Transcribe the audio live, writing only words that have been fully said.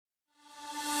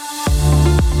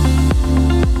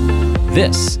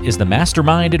This is the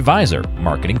Mastermind Advisor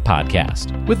Marketing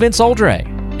Podcast with Vince Oldray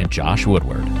and Josh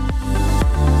Woodward.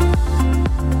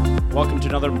 Welcome to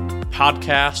another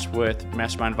podcast with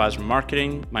Mastermind Advisor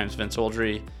Marketing. My name is Vince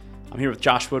Oldray. I'm here with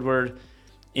Josh Woodward.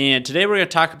 And today we're going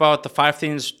to talk about the 5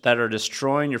 things that are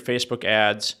destroying your Facebook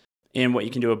ads and what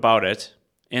you can do about it.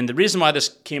 And the reason why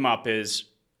this came up is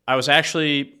I'm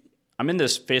in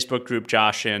this Facebook group,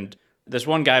 Josh, and this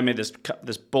one guy made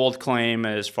this bold claim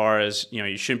as far as,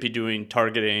 you shouldn't be doing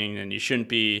targeting and you should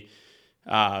be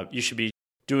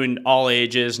doing all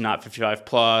ages, not 55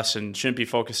 plus, and shouldn't be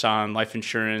focused on life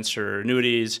insurance or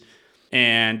annuities.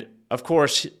 And of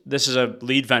course, this is a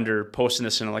lead vendor posting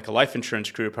this in a life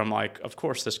insurance group. I'm like, of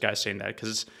course this guy's saying that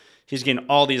because he's getting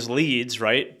all these leads,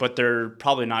 right? But they're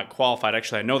probably not qualified.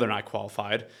 Actually, I know they're not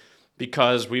qualified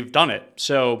because we've done it.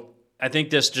 So I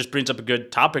think this just brings up a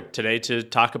good topic today to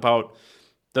talk about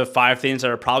the 5 things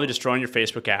that are probably destroying your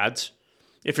Facebook ads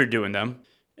if you're doing them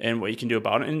and what you can do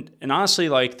about it. And honestly,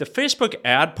 the Facebook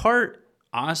ad part,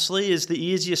 honestly, is the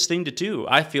easiest thing to do.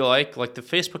 I feel like the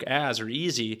Facebook ads are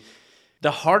easy.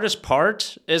 The hardest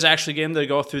part is actually getting them to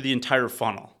go through the entire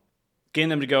funnel, getting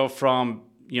them to go from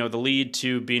the lead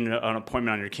to being an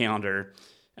appointment on your calendar.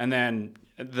 And then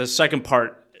the second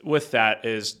part with that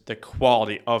is the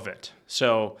quality of it.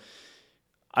 So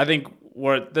I think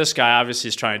what this guy obviously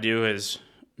is trying to do is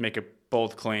make a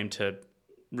bold claim to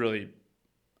really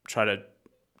try to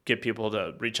get people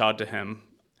to reach out to him.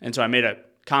 And so I made a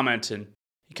comment and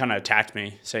he kind of attacked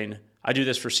me saying, I do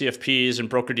this for CFPs and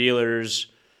broker dealers,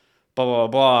 blah, blah,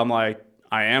 blah. I'm like,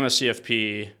 I am a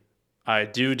CFP. I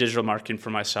do digital marketing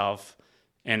for myself.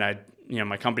 And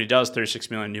my company does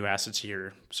 36 million new assets a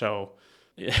year. So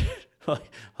it's one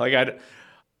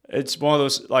of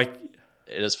those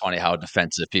it is funny how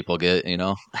defensive people get,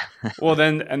 Well,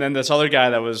 then this other guy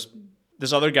that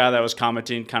was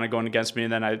commenting, kind of going against me,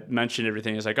 and then I mentioned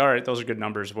everything. He's like, "All right, those are good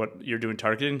numbers. What, you're doing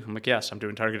targeting?" I'm like, "Yes, I'm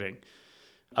doing targeting."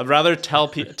 I'd rather tell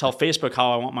Facebook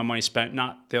how I want my money spent,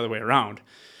 not the other way around.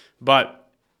 But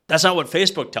that's not what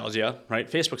Facebook tells you, right?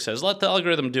 Facebook says, "Let the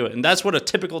algorithm do it," and that's what a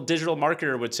typical digital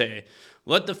marketer would say.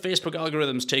 Let the Facebook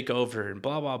algorithms take over, and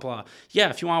blah blah blah. Yeah,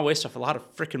 if you want to waste a lot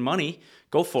of freaking money,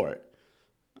 go for it.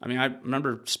 I mean, I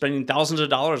remember spending thousands of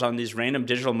dollars on these random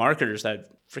digital marketers that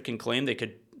freaking claimed they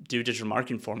could do digital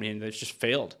marketing for me, and they just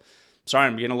failed. Sorry,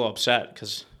 I'm getting a little upset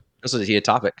because this is a heated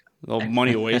topic. A little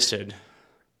money wasted.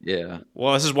 Yeah.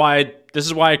 Well, this is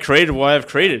why I created what I've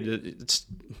created. It's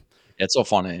so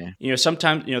funny.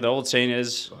 Sometimes the old saying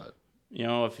is,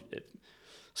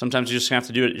 sometimes you just have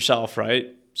to do it yourself, right?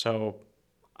 So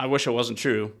I wish it wasn't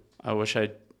true. I wish I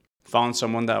found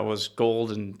someone that was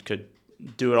gold and could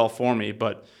do it all for me.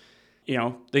 But,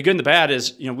 the good and the bad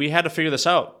is, we had to figure this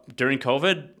out. During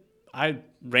COVID, I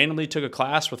randomly took a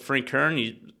class with Frank Kern.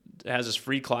 He has this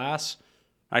free class.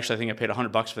 Actually, I think I paid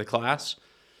 $100 for the class.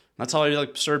 That's how I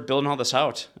started building all this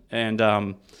out. And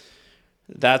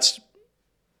that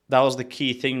was the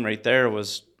key thing right there,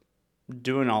 was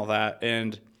doing all that.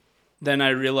 And then I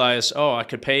realized, I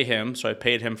could pay him. So I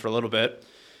paid him for a little bit.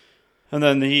 And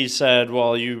then he said,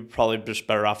 well, you probably just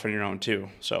better off on your own too.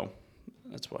 So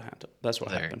that's what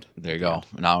happened. There you go.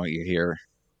 Now you're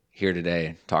here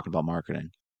today talking about marketing.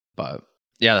 But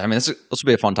yeah, I mean, this will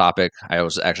be a fun topic. I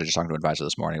was actually just talking to an advisor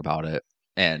this morning about it,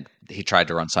 and he tried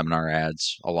to run seminar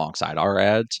ads alongside our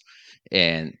ads,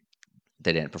 and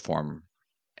they didn't perform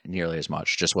nearly as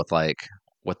much, just with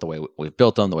the way we've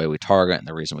built them, the way we target, and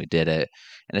the reason we did it.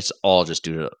 And it's all just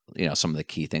due to some of the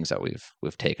key things that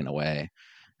we've taken away.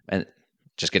 And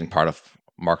just getting part of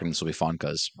marketing, this will be fun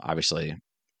because obviously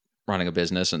running a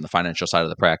business and the financial side of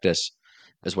the practice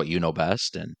is what you know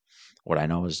best, and what I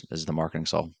know is the marketing.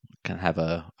 So I can have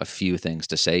a few things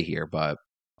to say here, but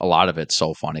a lot of it's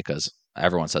so funny because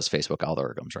everyone says Facebook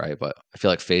algorithms, right? But I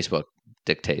feel like Facebook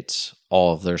dictates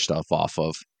all of their stuff off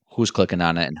of who's clicking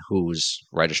on it and who's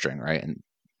registering, right? And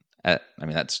I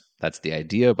mean, that's the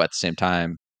idea, but at the same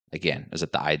time, again, is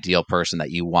it the ideal person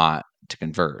that you want to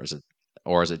convert?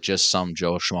 Or is it just some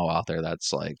Joe Schmo out there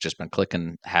that's just been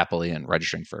clicking happily and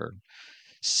registering for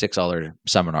 $6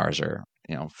 seminars or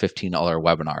 $15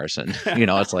 webinars, and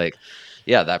it's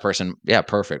that person,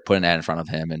 perfect, put an ad in front of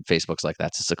him, and Facebook's like,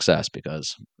 that's a success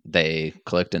because they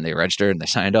clicked and they registered and they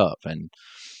signed up, and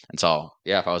so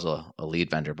if I was a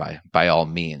lead vendor, by all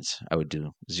means, I would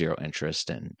do zero interest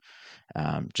and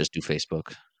just do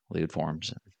Facebook lead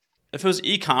forms. If it was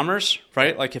e-commerce,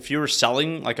 right? Like if you were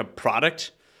selling a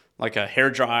product, like a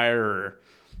hairdryer or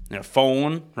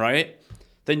phone, right?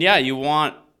 Then you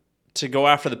want to go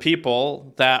after the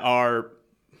people that are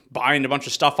buying a bunch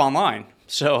of stuff online.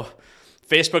 So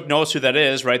Facebook knows who that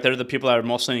is, right? They're the people that are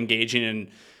mostly engaging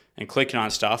in and clicking on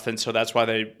stuff. And so that's why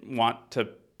they want to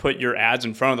put your ads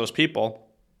in front of those people.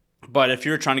 But if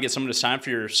you're trying to get someone to sign up for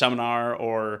your seminar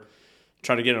or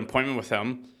try to get an appointment with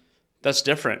them, that's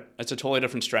different. It's a totally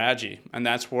different strategy. And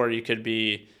that's where you could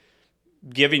be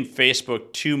giving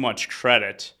Facebook too much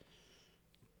credit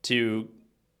to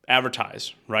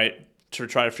advertise, right? To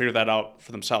try to figure that out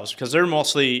for themselves, because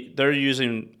they're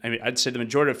using, I mean, I'd say the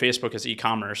majority of Facebook is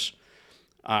e-commerce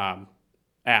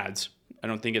ads. I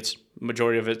don't think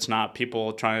majority of it's not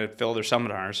people trying to fill their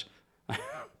seminars.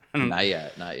 Not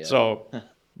yet. So,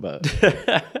 but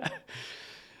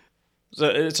so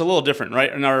it's a little different,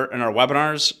 right? In our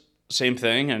webinars, same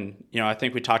thing. And, I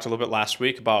think we talked a little bit last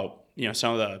week about,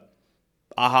 some of the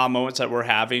aha moments that we're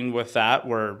having with that,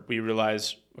 where we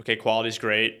realize, okay, quality's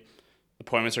great,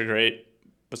 appointments are great,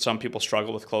 but some people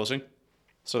struggle with closing.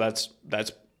 So that's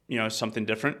something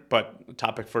different, but a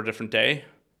topic for a different day,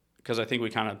 because I think we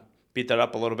kind of beat that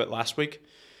up a little bit last week.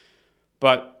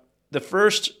 But the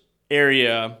first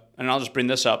area, and I'll just bring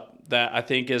this up, that I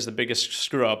think is the biggest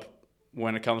screw up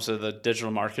when it comes to the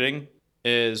digital marketing,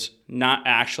 is not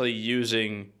actually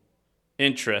using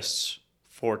interests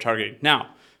for targeting.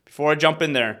 Now, before I jump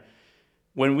in there,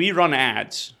 when we run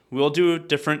ads, we'll do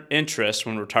different interests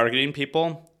when we're targeting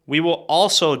people. We will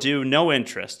also do no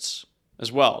interests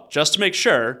as well, just to make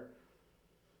sure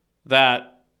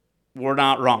that we're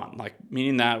not wrong. Like,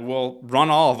 meaning that we'll run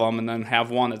all of them and then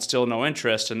have one that's still no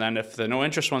interest. And then if the no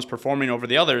interest one's performing over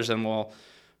the others, then we'll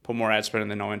put more ad spend in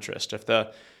the no interest. If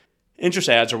the interest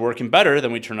ads are working better,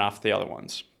 then we turn off the other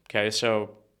ones. Okay,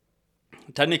 so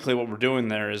technically what we're doing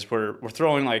there is we're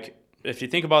throwing, like, if you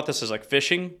think about this as like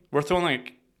fishing, we're throwing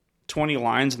like 20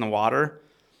 lines in the water,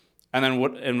 and then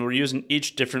we're using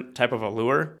each different type of a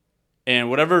lure. And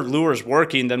whatever lure is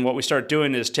working, then what we start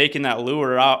doing is taking that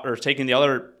lure out, or taking the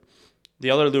other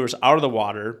lures out of the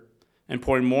water and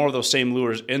pouring more of those same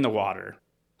lures in the water.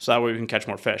 So that way we can catch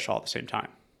more fish all at the same time.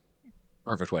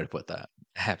 Perfect way to put that.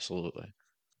 Absolutely.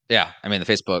 Yeah. I mean,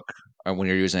 the Facebook, when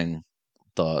you're using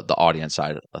the audience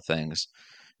side of things,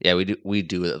 yeah, we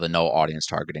do the no audience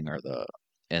targeting,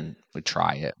 and we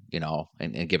try it,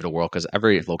 and give it a whirl, because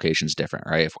every location is different,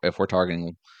 right? If we're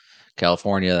targeting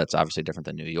California, that's obviously different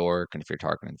than New York. And if you're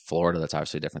targeting Florida, that's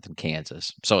obviously different than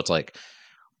Kansas. So it's like,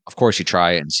 of course you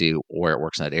try it and see where it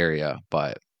works in that area.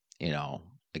 But,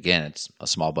 again, it's a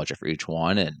small budget for each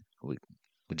one. And we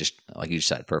just, like you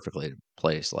said, perfectly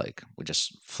placed, like we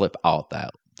just flip out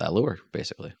that lure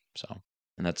basically. So,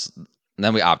 and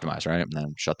then we optimize, right? And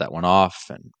then shut that one off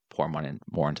and pour money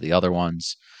more into the other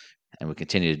ones. And we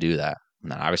continue to do that.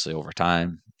 And then obviously over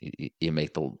time, you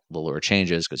make the lure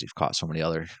changes because you've caught so many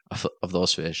other of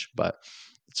those fish. But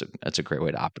it's a great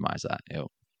way to optimize that.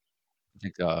 I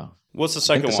think. What's the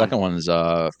second one? The second one is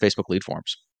Facebook lead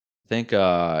forms. I think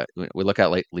we look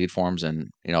at lead forms, and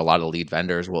a lot of lead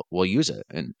vendors will use it,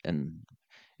 and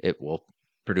it will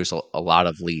produce a lot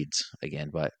of leads again.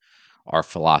 But our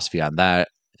philosophy on that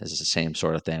is the same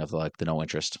sort of thing of like the no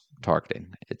interest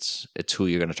targeting. It's who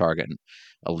you're going to target. And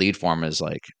a lead form is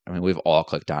like, I mean, we've all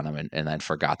clicked on them and then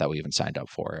forgot that we even signed up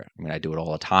for it. I mean, I do it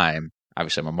all the time.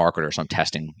 Obviously, I'm a marketer, so I'm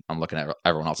testing. I'm looking at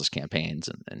everyone else's campaigns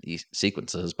and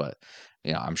sequences. But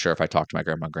I'm sure if I talk to my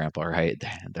grandma and grandpa, right,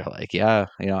 they're like, yeah,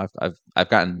 I've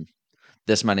gotten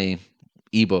this many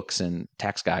ebooks and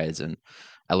text guides, and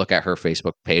I look at her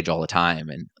Facebook page all the time,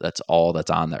 and that's all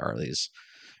that's on there are these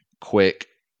quick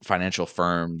financial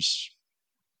firms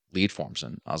lead forms.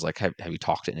 And I was like, have you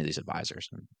talked to any of these advisors?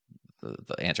 And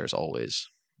the answer is always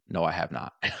no, I have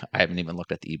not. I haven't even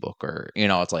looked at the ebook, or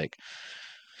it's like.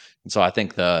 And so I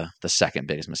think the second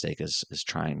biggest mistake is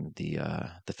trying the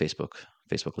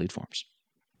Facebook lead forms.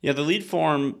 Yeah, the lead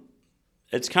form,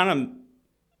 it's kind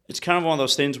of one of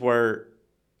those things where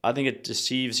I think it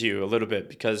deceives you a little bit,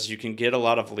 because you can get a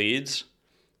lot of leads.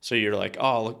 So you're like,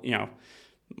 oh,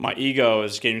 my ego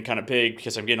is getting kind of big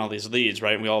because I'm getting all these leads,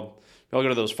 right? And we all go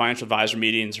to those financial advisor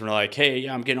meetings and we're like, hey,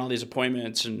 yeah, I'm getting all these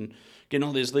appointments and getting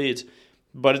all these leads.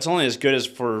 But it's only as good as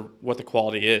for what the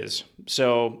quality is.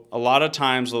 So a lot of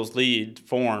times those lead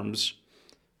forms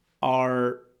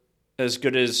are as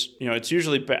good as, it's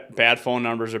usually bad phone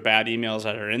numbers or bad emails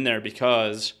that are in there,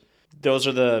 because those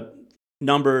are the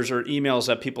numbers or emails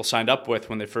that people signed up with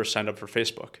when they first signed up for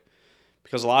Facebook.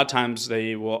 Because a lot of times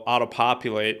they will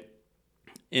auto-populate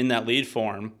in that lead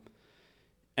form,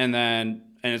 and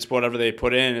it's whatever they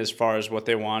put in as far as what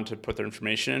they want to put their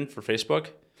information in for Facebook.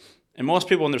 And most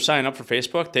people, when they're signing up for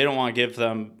Facebook, they don't want to give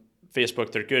them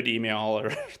Facebook their good email or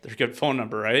their good phone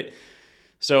number, right?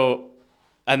 So,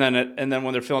 and then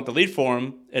when they're filling out the lead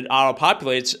form, it auto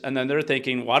populates, and then they're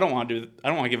thinking, well, I don't want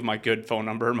to give them my good phone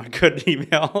number, my good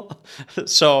email.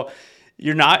 So,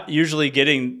 you're not usually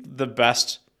getting the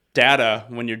best data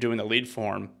when you're doing the lead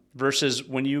form versus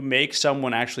when you make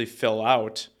someone actually fill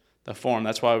out the form.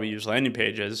 That's why we use landing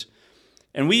pages.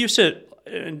 And we used to,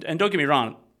 and don't get me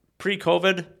wrong,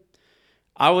 pre-COVID,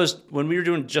 when we were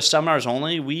doing just seminars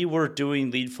only, we were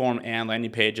doing lead form and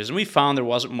landing pages. And we found there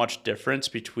wasn't much difference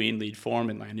between lead form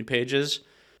and landing pages.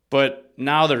 But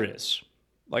now there is.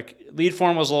 Like, lead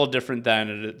form was a little different than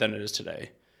it is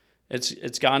today.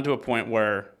 It's gotten to a point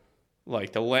where,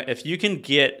 like, if you can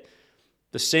get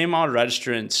the same amount of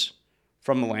registrants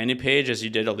from the landing page as you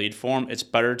did a lead form, it's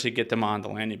better to get them on the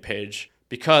landing page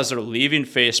because they're leaving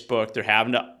Facebook. They're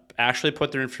having to actually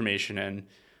put their information in.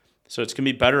 So it's going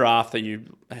to be better off that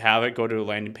you have it go to a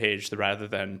landing page rather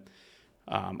than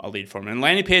a lead form. And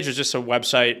landing page is just a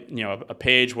website, a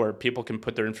page where people can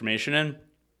put their information in.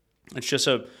 It's just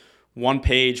a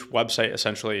one-page website,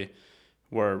 essentially,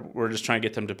 where we're just trying to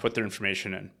get them to put their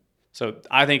information in. So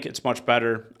I think it's much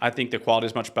better. I think the quality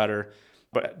is much better.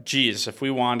 But geez, if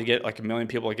we wanted to get like 1 million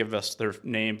people to give us their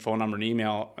name, phone number, and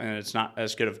email, and it's not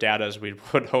as good of data as we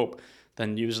would hope,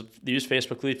 then use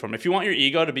Facebook lead form. If you want your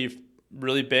ego to be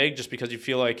really big just because you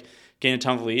feel like getting a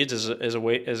ton of leads is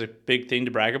a big thing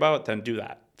to brag about, then do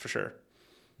that for sure.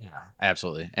 Yeah,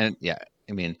 absolutely. And yeah,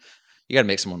 I mean, you got to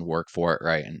make someone work for it,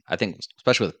 right? And I think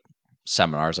especially with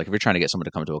seminars, like if you're trying to get someone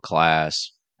to come to a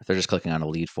class, if they're just clicking on a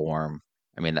lead form,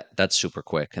 I mean, that's super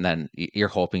quick. And then you're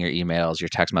hoping your emails, your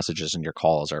text messages, and your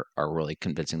calls are really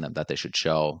convincing them that they should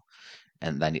show.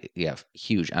 And then you have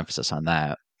huge emphasis on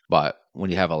that. But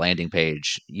when you have a landing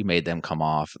page, you made them come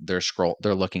off, they're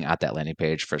looking at that landing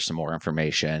page for some more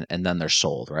information, and then they're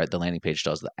sold, right? The landing page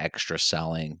does the extra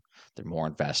selling. They're more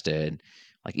invested.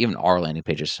 Like even our landing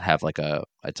pages have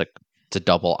it's a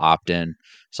double opt-in.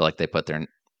 So like they put their,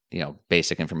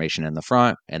 basic information in the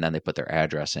front and then they put their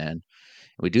address in.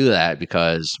 We do that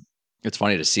because it's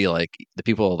funny to see like the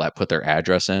people that put their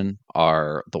address in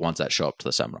are the ones that show up to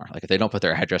the seminar. Like if they don't put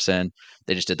their address in,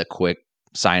 they just did the quick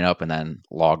sign up and then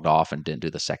logged off and didn't do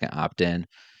the second opt-in.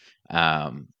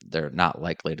 They're not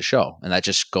likely to show. And that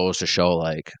just goes to show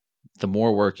like the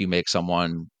more work you make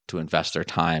someone to invest their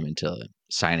time into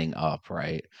signing up,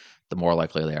 right, the more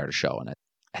likely they are to show. And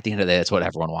at the end of the day, that's what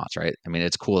everyone wants, right? I mean,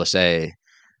 it's cool to say,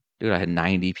 dude, I had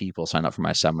 90 people sign up for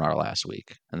my seminar last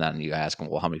week. And then you ask them,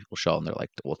 well, how many people showed? And they're like,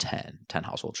 well, 10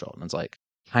 households showed. And it's like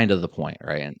kind of the point,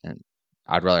 right? And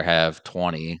I'd rather have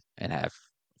 20 and have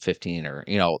 15 or,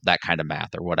 that kind of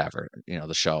math or whatever,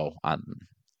 the show on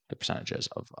the percentages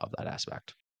of that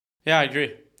aspect. Yeah, I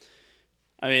agree.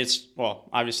 I mean,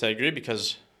 obviously I agree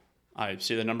because I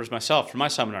see the numbers myself for my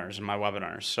seminars and my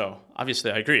webinars. So obviously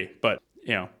I agree, but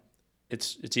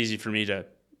it's easy for me to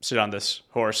sit on this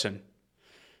horse and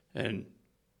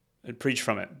preach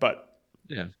from it. But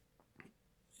yeah,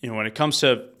 when it comes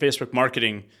to Facebook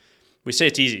marketing, we say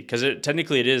it's easy because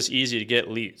technically it is easy to get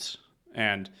leads,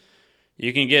 and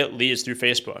you can get leads through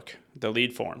Facebook, the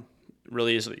lead form,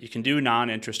 really easily. You can do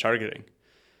non-interest targeting.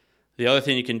 The other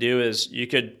thing you can do is you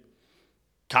could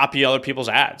copy other people's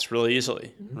ads really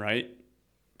easily, right?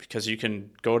 Because you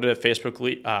can go to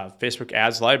Facebook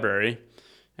ads library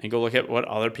and go look at what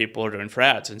other people are doing for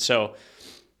ads. And so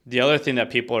the other thing that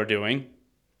people are doing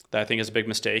that I think is a big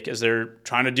mistake is they're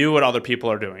trying to do what other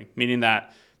people are doing, meaning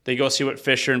that they go see what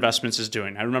Fisher Investments is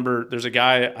doing. I remember there's a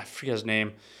guy, I forget his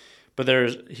name, but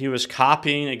he was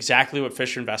copying exactly what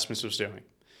Fisher Investments was doing.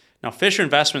 Now, Fisher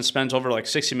Investments spends over like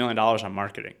 $60 million on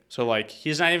marketing. So like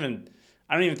I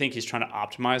don't even think he's trying to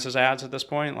optimize his ads at this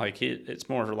point. Like it's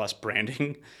more or less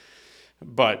branding.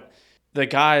 But the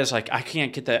guy is like, I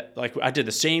can't get that. Like I did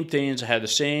the same things. I had the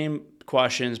same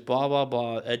questions, blah, blah,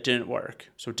 blah. It didn't work.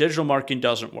 So digital marketing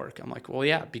doesn't work. I'm like, well,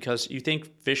 yeah, because you think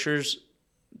Fisher's,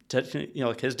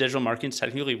 like his digital marketing is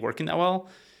technically working that well.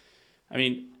 I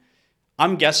mean,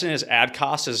 I'm guessing his ad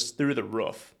cost is through the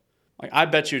roof. Like I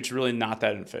bet you it's really not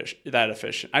that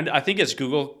efficient. I think his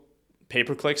Google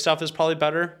pay-per-click stuff is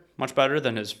probably much better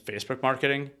than his Facebook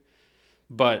marketing.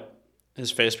 But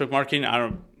his Facebook marketing, I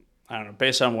don't know.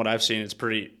 Based on what I've seen, it's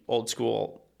pretty old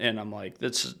school, and I'm like,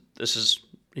 this is.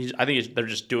 I think they're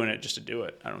just doing it just to do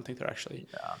it. I don't think they're actually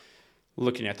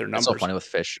looking at their numbers. It's so funny with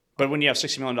Fish. But when you have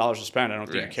 $60 million to spend, I don't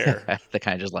think you care. They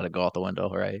kind of just let it go out the window,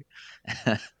 right?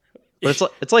 But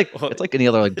it's like any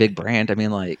other like big brand. I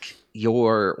mean, like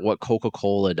what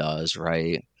Coca-Cola does,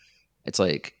 right? It's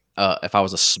like if I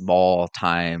was a small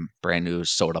time brand new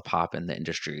soda pop in the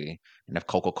industry, and if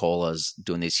Coca-Cola's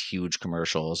doing these huge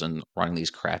commercials and running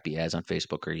these crappy ads on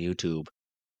Facebook or YouTube,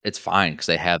 it's fine because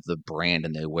they have the brand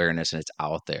and the awareness and it's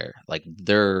out there. Like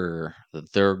their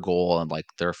goal and like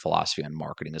their philosophy on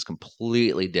marketing is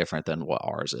completely different than what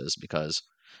ours is because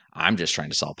I'm just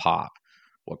trying to sell pop.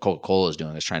 what Coca-Cola is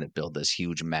doing is trying to build this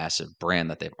huge, massive brand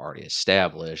that they've already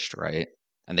established, right?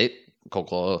 And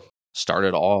Coca-Cola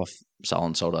started off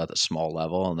selling soda at a small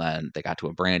level, and then they got to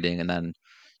a branding, and then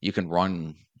you can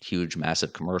run huge,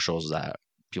 massive commercials that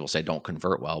people say don't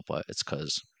convert well, but it's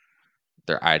because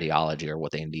their ideology or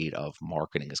what they need of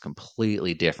marketing is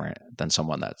completely different than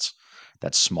someone that's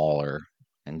smaller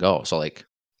and go. So like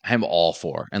I'm all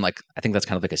for, and like I think that's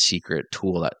kind of like a secret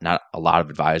tool that not a lot of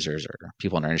advisors or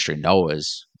people in our industry know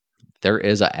is there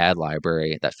is an ad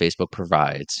library that Facebook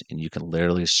provides, and you can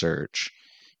literally search.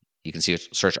 You can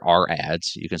search our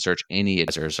ads. You can search any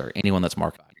advisors or anyone that's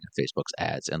marketing Facebook's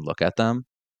ads and look at them,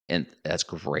 and that's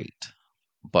great.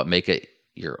 But make it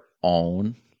your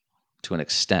own to an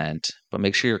extent, but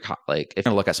make sure you're like, if you're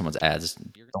gonna look at someone's ads,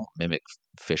 don't mimic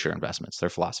Fisher Investments. Their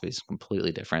philosophy is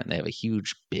completely different. They have a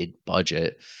huge, big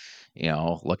budget.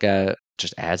 Look at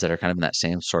just ads that are kind of in that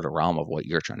same sort of realm of what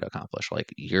you're trying to accomplish.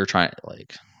 Like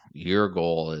your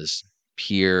goal is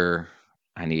pure.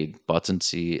 I need butts and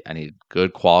seat. I need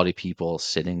good quality people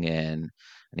sitting in.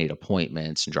 I need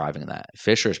appointments and driving that.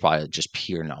 Fisher is probably just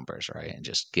pure numbers, right? And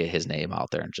just get his name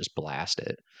out there and just blast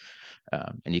it.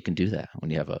 And you can do that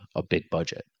when you have a big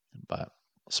budget, but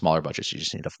smaller budgets, you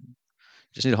just need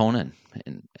to hone in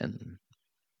and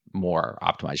more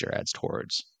optimize your ads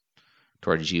towards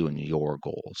you and your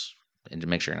goals, and to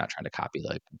make sure you're not trying to copy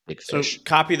like big fish. So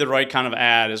copy the right kind of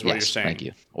ad is what you're saying. Thank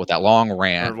you. With that long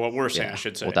rant, or what we're saying, I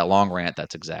should say. With that long rant,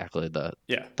 that's exactly the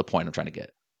point I'm trying to get.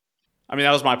 I mean,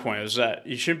 that was my point, is that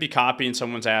you shouldn't be copying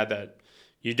someone's ad that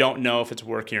you don't know if it's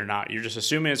working or not. You're just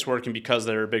assuming it's working because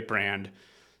they're a big brand.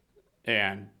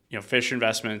 And, Fisher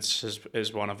Investments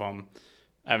is one of them.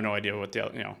 I have no idea what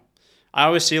I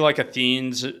always see like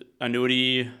Athene's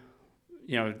annuity,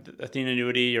 Athene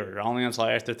annuity or Allianz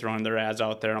Life, they're throwing their ads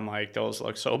out there. I'm like, those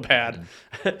look so bad.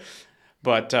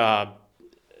 But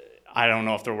I don't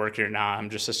know if they're working or not. I'm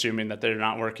just assuming that they're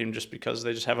not working just because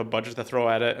they just have a budget to throw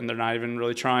at it and they're not even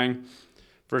really trying.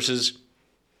 Versus,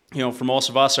 for most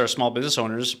of us, our small business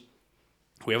owners,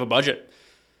 we have a budget.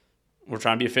 We're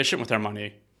trying to be efficient with our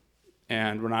money.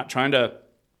 And we're not trying to,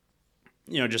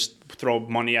 just throw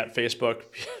money at Facebook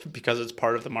because it's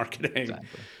part of the marketing. Exactly.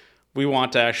 We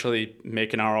want to actually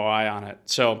make an ROI on it.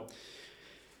 So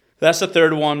that's the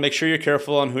third one. Make sure you're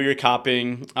careful on who you're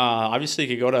copying. Obviously,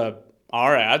 you could go to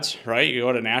our ads, right? You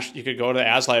could go to the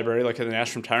ads library, like at the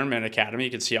National Retirement Academy.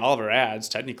 You can see all of our ads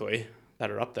technically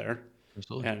that are up there.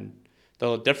 Absolutely. And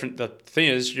the thing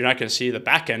is, you're not going to see the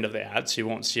back end of the ads. You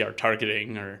won't see our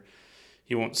targeting, or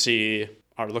you won't see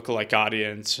our lookalike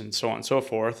audience and so on and so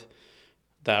forth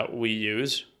that we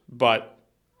use. But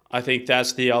I think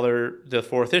that's the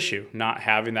fourth issue, not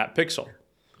having that pixel,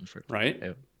 right?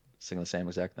 Yeah, saying the same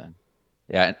exact thing.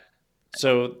 Yeah.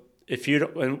 So if you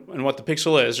don't, and what the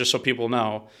pixel is, just so people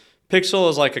know, pixel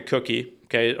is like a cookie,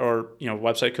 okay, or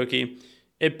website cookie.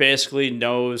 It basically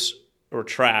knows or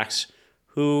tracks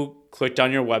who clicked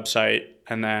on your website,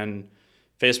 and then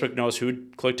Facebook knows who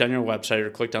clicked on your website or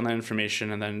clicked on that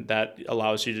information, and then that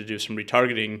allows you to do some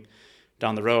retargeting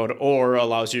down the road, or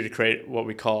allows you to create what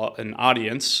we call an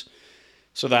audience.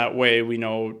 So that way we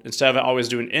know, instead of always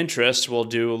doing interest, we'll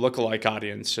do a lookalike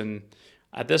audience. And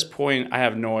at this point, I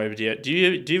have no idea. Do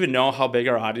you even know how big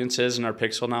our audience is in our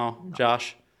pixel now,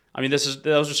 Josh? I mean, that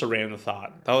was just a random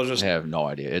thought. I have no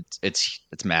idea.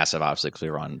 It's massive, obviously, because we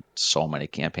run so many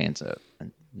campaigns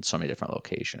in so many different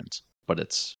locations. But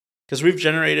it's because we've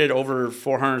generated over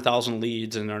 400,000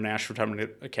 leads in our National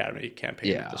Retirement Academy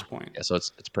campaign at this point. Yeah, so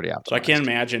it's pretty optimized. So I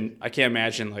can't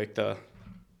imagine like the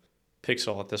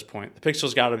pixel at this point. The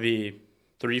pixel's got to be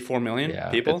 3-4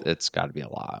 million people. It's got to be a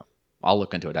lot. I'll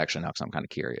look into it actually now because I'm kind of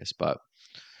curious. But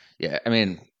yeah, I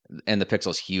mean, and the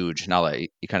pixel's huge now that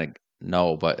you kind of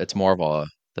know, but it's more of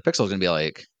the pixel's going to be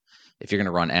like, if you're going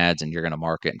to run ads and you're going to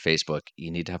market in Facebook,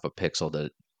 you need to have a pixel to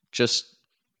just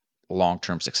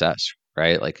long-term success,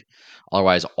 right? Like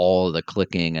otherwise all the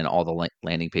clicking and all the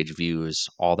landing page views,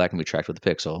 all that can be tracked with the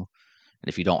pixel. And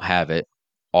if you don't have it,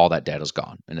 all that data is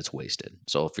gone and it's wasted.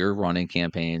 So if you're running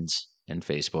campaigns in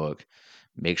Facebook,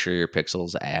 make sure your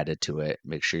pixel's added to it.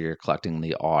 Make sure you're collecting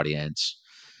the audience,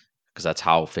 because that's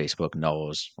how Facebook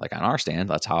knows, like on our stand,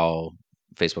 that's how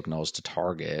Facebook knows to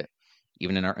target,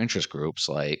 even in our interest groups,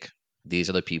 like these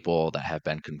are the people that have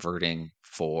been converting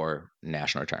for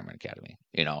National Retirement Academy,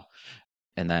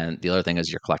 And then the other thing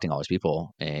is you're collecting all these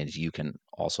people and you can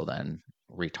also then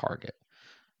retarget.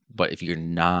 But if you're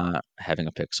not having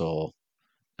a pixel,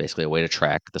 basically a way to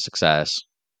track the success,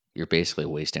 you're basically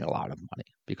wasting a lot of money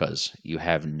because you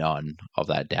have none of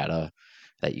that data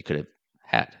that you could have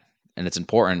had. And it's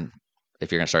important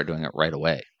if you're going to start doing it right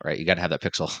away, right? You got to have that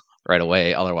pixel right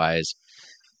away. Otherwise,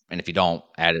 And if you don't,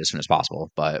 add it as soon as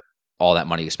possible. But all that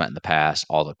money you spent in the past,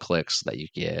 all the clicks that you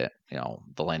get,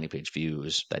 the landing page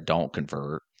views that don't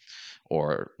convert,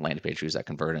 or landing page views that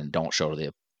convert and don't show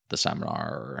to the seminar,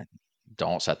 or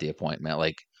don't set the appointment,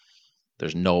 like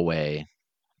there's no way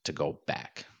to go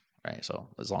back, right? So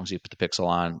as long as you put the pixel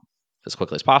on as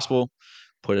quickly as possible,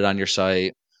 put it on your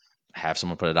site, have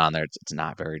someone put it on there. It's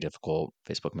not very difficult.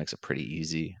 Facebook makes it pretty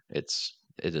easy. It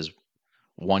is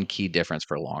one key difference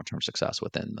for long-term success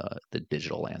within the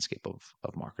digital landscape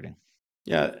of marketing.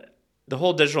 Yeah, the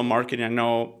whole digital marketing, I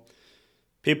know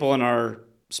people in our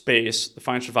space, the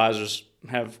financial advisors,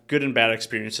 have good and bad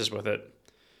experiences with it.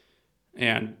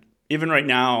 And even right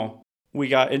now, we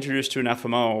got introduced to an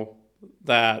FMO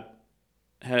that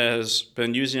has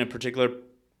been using a particular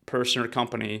person or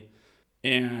company,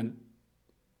 and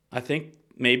I think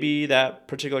maybe that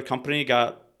particular company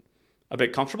got a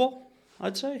bit comfortable,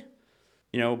 I'd say,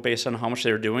 based on how much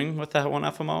they were doing with that one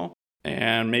FMO,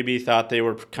 and maybe thought they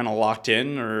were kind of locked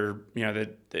in, or they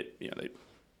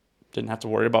didn't have to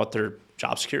worry about their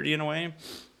job security in a way.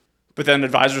 But then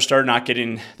advisors started not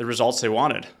getting the results they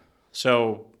wanted.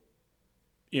 So,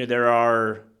 there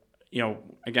are,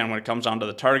 again, when it comes down to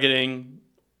the targeting,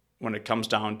 when it comes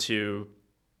down to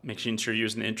making sure you're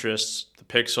using the interests, the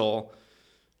pixel,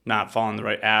 not following the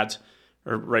right ads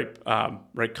or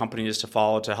right companies to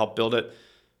follow to help build it.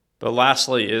 But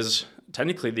lastly is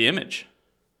technically the image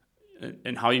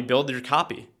and how you build your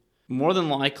copy. More than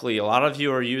likely, a lot of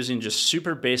you are using just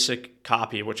super basic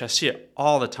copy, which I see it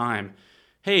all the time.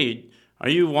 Hey, are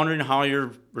you wondering how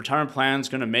your retirement plan is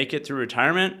going to make it through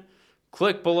retirement?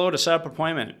 Click below to set up an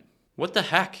appointment. What the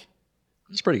heck?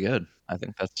 It's pretty good. I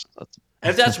think that's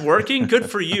if that's working, good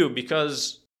for you,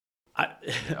 because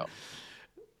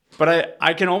but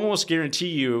I can almost guarantee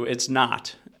you it's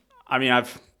not. I mean, I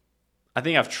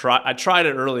tried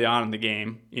it early on in the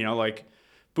game, like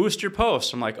boost your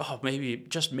posts. I'm like, oh, maybe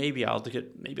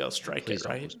I'll strike it,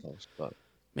 right?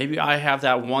 Maybe I have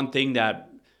that one thing that,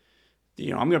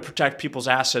 I'm going to protect people's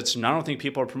assets, and I don't think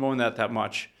people are promoting that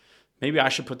much. Maybe I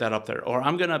should put that up there. Or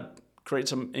I'm going to create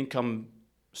some income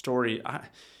story.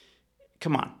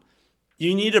 Come on.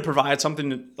 You need to provide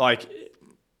something like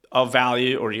of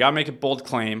value, or you got to make a bold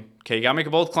claim. Okay, you got to make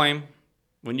a bold claim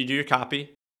when you do your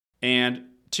copy. And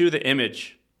to the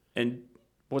image. And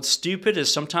what's stupid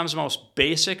is sometimes the most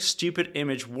basic stupid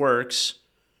image works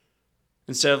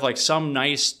instead of like some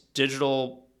nice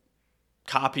digital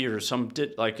copy or some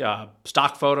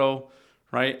stock photo,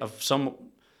 right?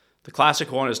 The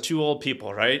classic one is two old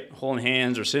people, right? Holding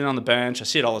hands or sitting on the bench. I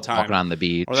see it all the time. Walking on the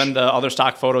beach. Or then the other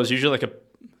stock photo is usually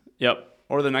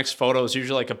or the next photo is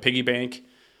usually like a piggy bank,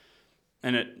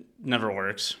 and it never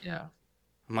works. Yeah.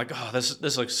 I'm like, oh,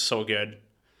 this looks so good.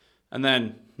 And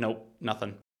then, nope,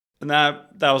 nothing. And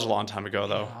that was a long time ago,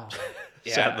 though.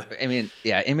 Yeah. Sadly. I mean,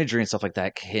 yeah, imagery and stuff like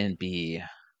that can play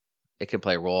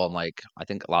a role. And like, I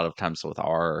think a lot of times with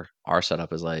our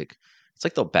setup is like,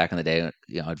 it's like back in the day,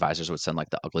 advisors would send like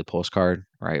the ugly postcard,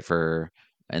 right,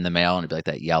 in the mail, and it'd be like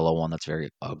that yellow one that's very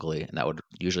ugly, and that would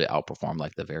usually outperform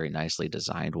like the very nicely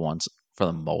designed ones for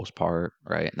the most part,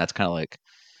 right? And that's kind of like,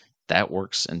 that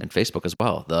works in Facebook as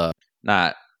well. The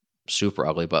not super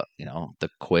ugly, but the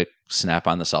quick snap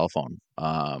on the cell phone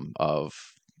of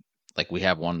like, we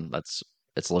have one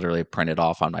it's literally printed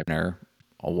off on my printer,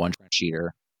 a one sheeter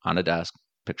on a desk,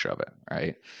 picture of it,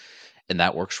 right? And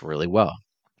that works really well.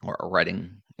 Or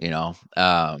writing,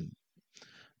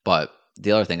 but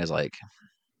the other thing is like,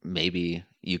 maybe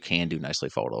you can do nicely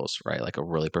photos, right? Like a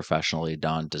really professionally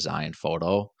done designed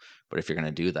photo. But if you're going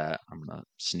to do that, I'm going to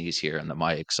sneeze here in the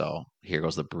mic, so here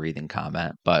goes the breathing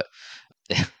comment. But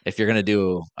if you're going to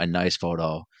do a nice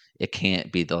photo, it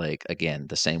can't be the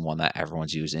same one that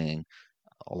everyone's using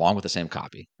along with the same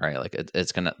copy, right? Like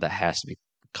that has to be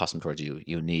custom towards you,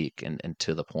 unique and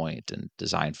to the point, and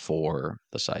designed for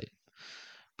the site.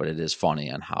 But it is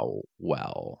funny on how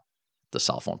well the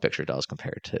cell phone picture does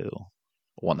compared to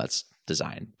one that's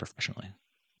designed professionally.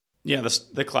 Yeah,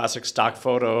 the classic stock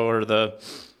photo, or the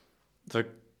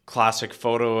classic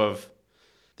photo of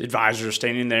the advisor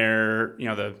standing there,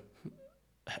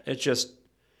 it's just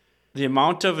the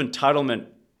amount of entitlement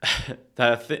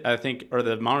that I think, or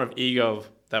the amount of ego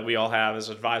that we all have as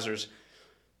advisors.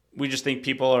 We just think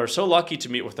people are so lucky to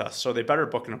meet with us, so they better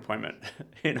book an appointment,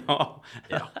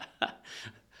 Yeah.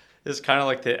 It's kind of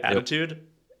like the attitude.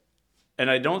 And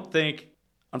I don't think,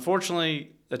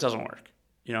 unfortunately, that doesn't work.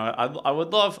 I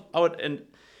would love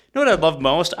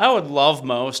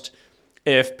most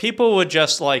if people would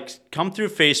just come through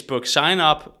Facebook, sign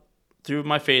up through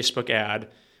my Facebook ad,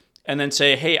 and then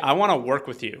say, hey, I want to work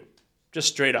with you. Just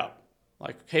straight up.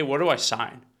 Like, hey, where do I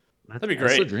sign? That'd be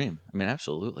That's the great. dream. I mean,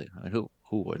 absolutely. I mean, who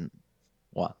wouldn't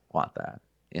want that?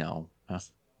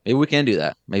 Maybe we can do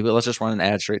that. Maybe let's just run an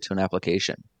ad straight to an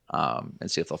application, and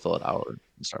see if they'll fill it out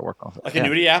and start working with it. Like a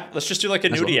nudie app? Let's just do like a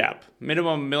nudie app.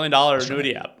 Minimum $1 million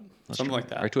nudie app. Something like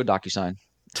that. Right to a DocuSign.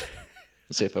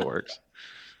 Let's see if it works.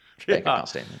 Bank account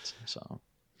statements. So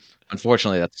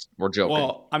unfortunately, we're joking.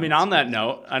 Well, I mean, on that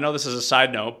note, I know this is a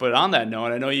side note, but on that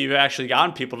note, I know you've actually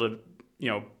gotten people to,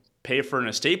 pay for an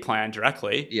estate plan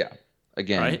directly. Yeah.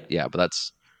 Again, right? Yeah, but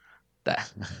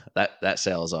that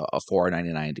sale is a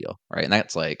 $4.99 deal, right? And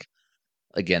that's like,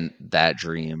 again, that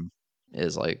dream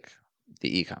is like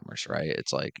the e-commerce, right?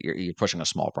 It's like you're pushing a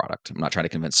small product. I'm not trying to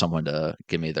convince someone to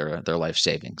give me their life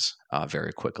savings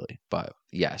very quickly, but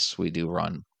yes, we do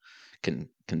can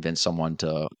convince someone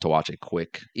to watch a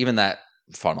quick. Even that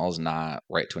funnel is not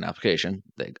right to an application.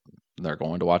 They're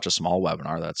going to watch a small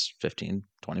webinar that's 15-20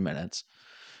 minutes,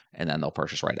 and then they'll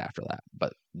purchase right after that.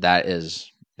 But that is,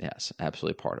 yes,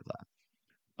 absolutely part of that,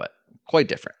 but quite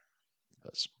different.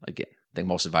 Because again, I think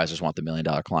most advisors want the $1 million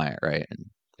client, right? And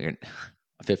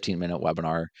a 15-minute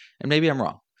webinar, and maybe I'm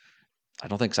wrong. I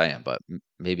don't think I am, but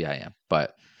maybe I am.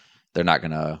 But they're not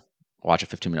going to watch a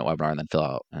 15-minute webinar and then fill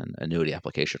out an annuity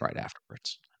application right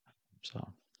afterwards. So,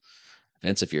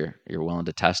 Vince, if you're willing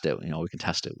to test it, we can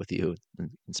test it with you and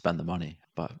spend the money.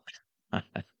 But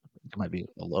it might be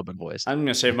a little bit voiced. I'm going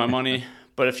to save my money,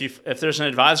 but if there's an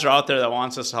advisor out there that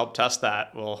wants us to help test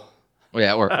that, well,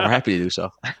 yeah, we're happy to do so.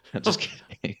 Just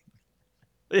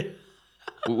kidding.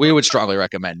 We would strongly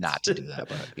recommend not to do that,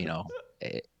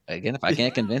 but again, if I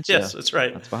can't convince you, yes, that's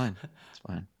right. That's fine. That's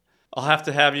fine. I'll have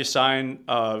to have you sign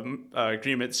an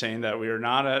agreement saying that we are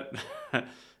not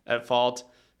at fault.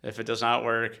 If it does not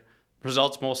work,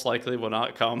 results most likely will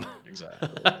not come. Exactly.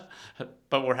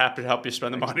 But we're happy to help you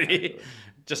spend the money,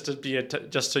 just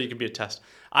so you can be a test.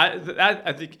 I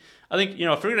think if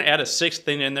we're going to add a sixth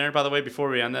thing in there, by the way, before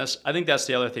we end this, I think that's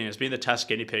the other thing, is being the test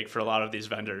guinea pig for a lot of these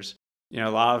vendors. A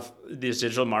lot of these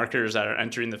digital marketers that are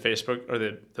entering the Facebook or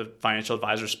the financial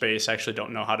advisor space actually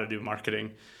don't know how to do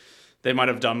marketing. They might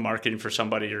have done marketing for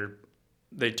somebody, or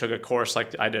they took a course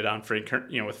like I did on Frank,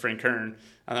 with Frank Kern,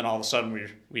 and then all of a sudden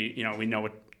we know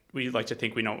what we like to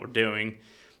think we know what we're doing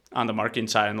on the marketing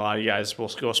side, and a lot of you guys will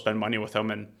go spend money with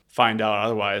them and find out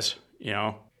otherwise.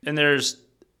 And there's,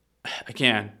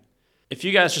 again, if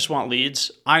you guys just want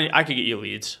leads, I could get you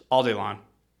leads all day long.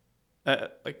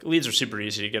 Leads are super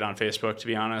easy to get on Facebook, to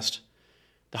be honest.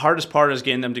 The hardest part is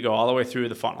getting them to go all the way through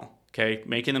the funnel, okay?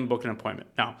 Making them book an appointment.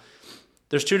 Now,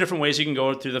 there's two different ways you can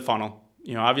go through the funnel.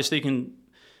 Obviously you can,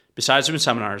 besides doing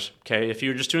seminars, okay? If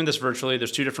you're just doing this virtually,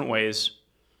 there's two different ways.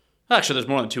 Actually, there's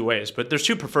more than two ways, but there's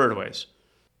two preferred ways.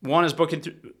 One is booking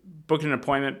an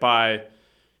appointment by,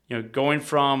 going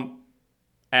from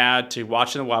ad to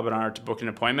watching the webinar to booking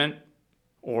an appointment,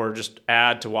 or just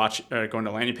ad to going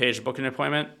to landing page to booking an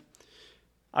appointment.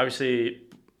 Obviously,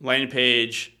 landing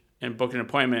page and booking an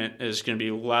appointment is going to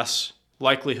be less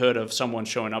likelihood of someone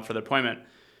showing up for the appointment.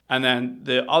 And then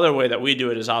the other way that we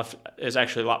do it is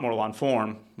actually a lot more long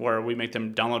form, where we make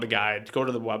them download a guide, go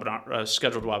to the webinar,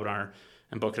 scheduled webinar,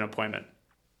 and book an appointment.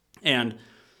 And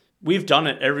we've done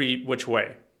it every which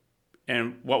way.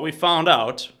 And what we found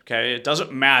out, okay, it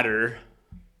doesn't matter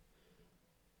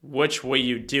which way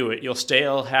you do it, you'll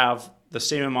still have the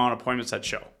same amount of appointments that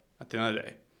show at the end of the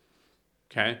day.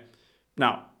 Okay?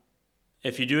 Now,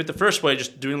 if you do it the first way,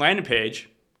 just doing landing page,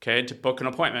 okay, to book an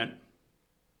appointment,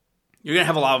 you're going to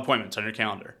have a lot of appointments on your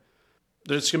calendar.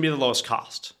 It's going to be the lowest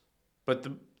cost. But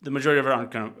the majority of them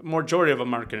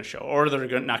aren't going to show, or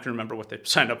they're not going to remember what they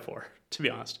signed up for, to be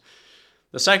honest.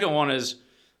 The second one is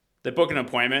they book an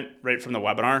appointment right from the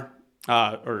webinar,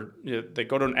 or they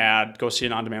go to an ad, go see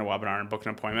an on-demand webinar, and book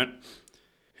an appointment.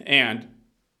 And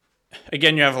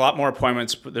again, you have a lot more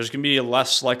appointments, but there's going to be a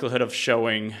less likelihood of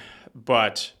showing,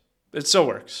 but it still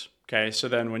works. Okay, so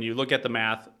then when you look at the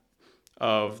math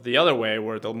of the other way,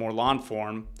 where the more long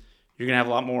form, you're going to have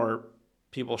a lot more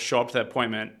people show up to that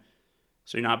appointment,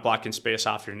 so you're not blocking space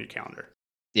off your new calendar.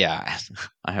 Yeah,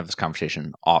 I have this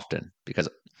conversation often because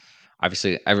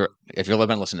obviously, if you're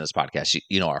living and listening to this podcast,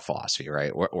 you know our philosophy,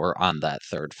 right? We're on that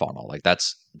third funnel. Like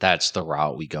that's the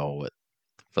route we go with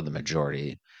for the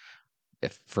majority,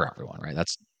 for everyone, right?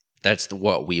 That's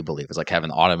what we believe is like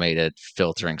having an automated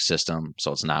filtering system,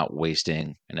 so it's not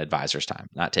wasting an advisor's time,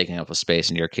 not taking up a space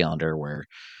in your calendar where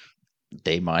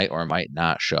they might or might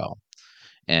not show.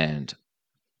 And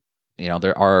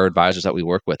there are advisors that we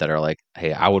work with that are like,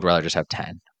 hey, I would rather just have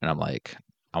 10. And I'm like,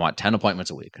 I want 10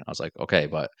 appointments a week. And I was like, okay,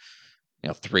 but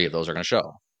 3 of those are going to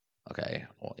show. Okay,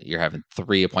 well, you're having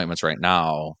 3 appointments right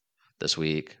now this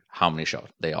week. How many showed?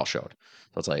 They all showed.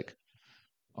 So it's like,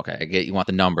 Okay, I get you want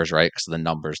the numbers, right? Because the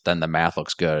numbers, then the math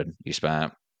looks good. You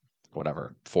spent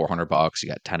whatever, $400, you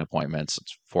got 10 appointments,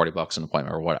 it's $40 an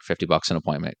appointment, or what, $50 an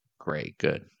appointment. Great,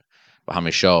 good. But how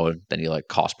many show? Then you like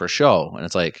cost per show. And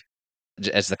it's like,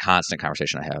 it's the constant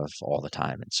conversation I have all the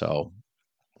time. And so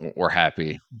we're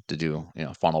happy to do,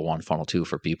 funnel 1, funnel 2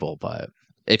 for people. But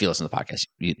if you listen to the podcast,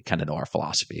 you kind of know our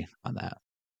philosophy on that.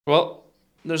 Well,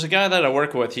 there's a guy that I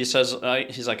work with. He says,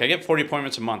 he's like, I get 40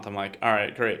 appointments a month. I'm like, all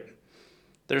right, great.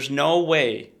 There's no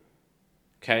way,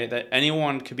 okay, that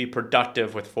anyone could be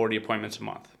productive with 40 appointments a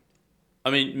month. I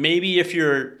mean, maybe if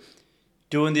you're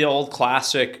doing the old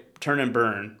classic turn and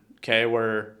burn, okay,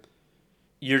 where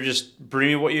you're just bring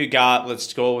me what you got,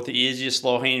 let's go with the easiest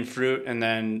low-hanging fruit, and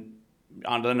then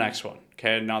on to the next one.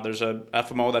 Okay, now there's a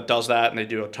FMO that does that, and they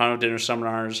do a ton of dinner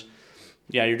seminars.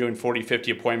 Yeah, you're doing 40,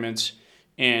 50 appointments,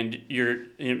 and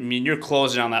you're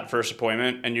closing on that first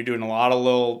appointment, and you're doing a lot of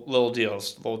little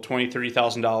deals, little $20,000,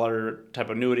 $30,000 type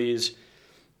annuities.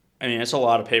 I mean, it's a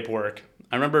lot of paperwork.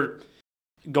 I remember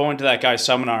going to that guy's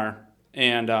seminar,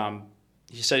 and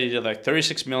he said he did like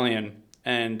 36 million,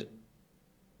 and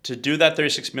to do that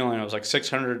 36 million, it was like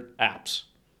 600 apps.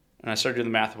 And I started doing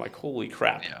the math. I'm like, holy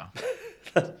crap. Yeah.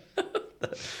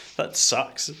 that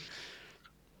sucks. It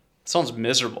sounds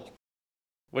miserable,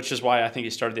 which is why I think he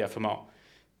started the FMO.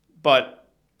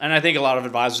 And I think a lot of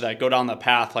advisors that go down that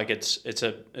path, like it's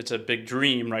a big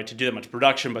dream, right, to do that much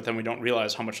production, but then we don't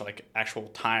realize how much like actual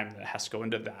time that has to go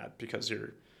into that, because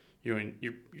you're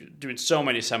doing so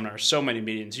many seminars, so many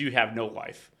meetings. You have no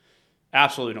life,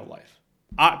 absolutely no life.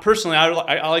 Personally,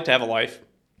 I like to have a life.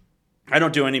 I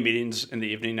don't do any meetings in the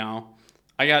evening now.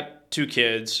 I got 2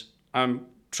 kids. I'm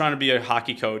trying to be a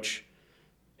hockey coach,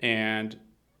 and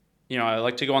I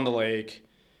like to go on the lake,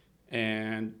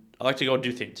 and I like to go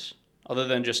do things other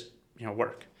than just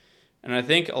work. And I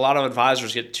think a lot of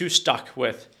advisors get too stuck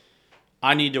with,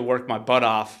 I need to work my butt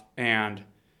off and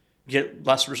get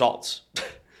less results.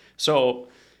 So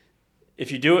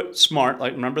if you do it smart,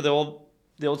 like remember the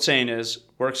old saying is,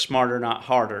 work smarter, not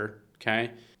harder.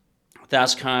 Okay,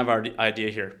 that's kind of our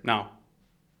idea here. Now,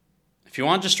 if you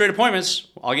want just straight appointments,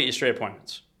 I'll get you straight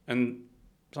appointments, and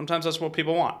sometimes that's what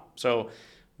people want. So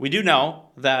we do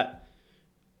know that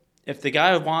if the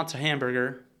guy wants a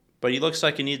hamburger, but he looks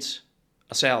like he needs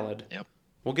a salad, yep,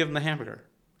 we'll give him the hamburger.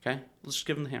 Okay, let's just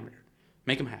give him the hamburger,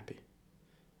 make him happy,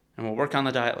 and we'll work on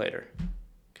the diet later.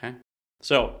 Okay,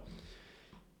 so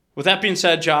with that being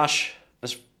said, Josh,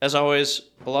 as always,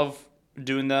 I love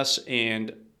doing this,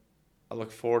 and I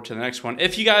look forward to the next one.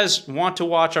 If you guys want to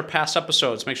watch our past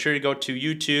episodes, make sure you go to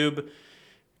YouTube,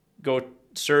 go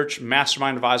search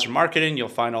Mastermind Advisor Marketing. You'll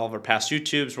find all of our past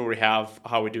YouTubes where we have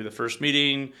how we do the first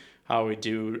meeting, how we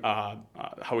do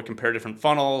how we compare different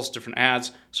funnels, different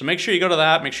ads. So make sure you go to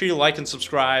that. Make sure you like and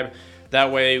subscribe.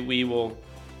 That way we will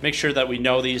make sure that we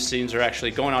know these things are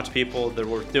actually going out to people, they're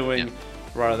worth doing,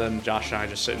 rather than Josh and I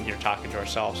just sitting here talking to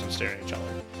ourselves and staring at each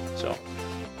other. So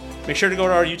make sure to go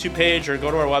to our YouTube page or go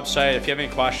to our website. If you have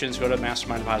any questions, go to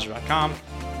mastermindadvisor.com,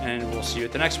 and we'll see you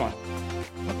at the next one.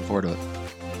 Looking forward to it.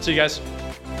 See you guys.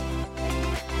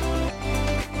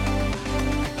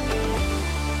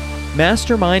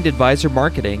 Mastermind Advisor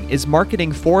Marketing is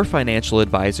marketing for financial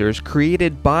advisors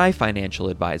created by financial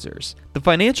advisors. The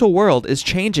financial world is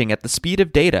changing at the speed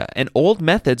of data, and old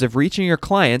methods of reaching your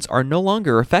clients are no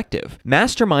longer effective.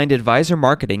 Mastermind Advisor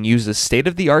Marketing uses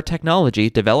state-of-the-art technology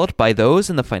developed by those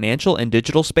in the financial and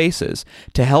digital spaces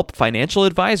to help financial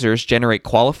advisors generate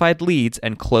qualified leads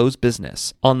and close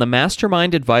business. On the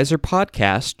Mastermind Advisor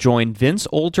podcast, join Vince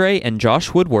Oldray and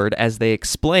Josh Woodward as they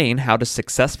explain how to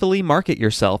successfully market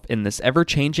yourself in this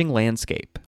ever-changing landscape.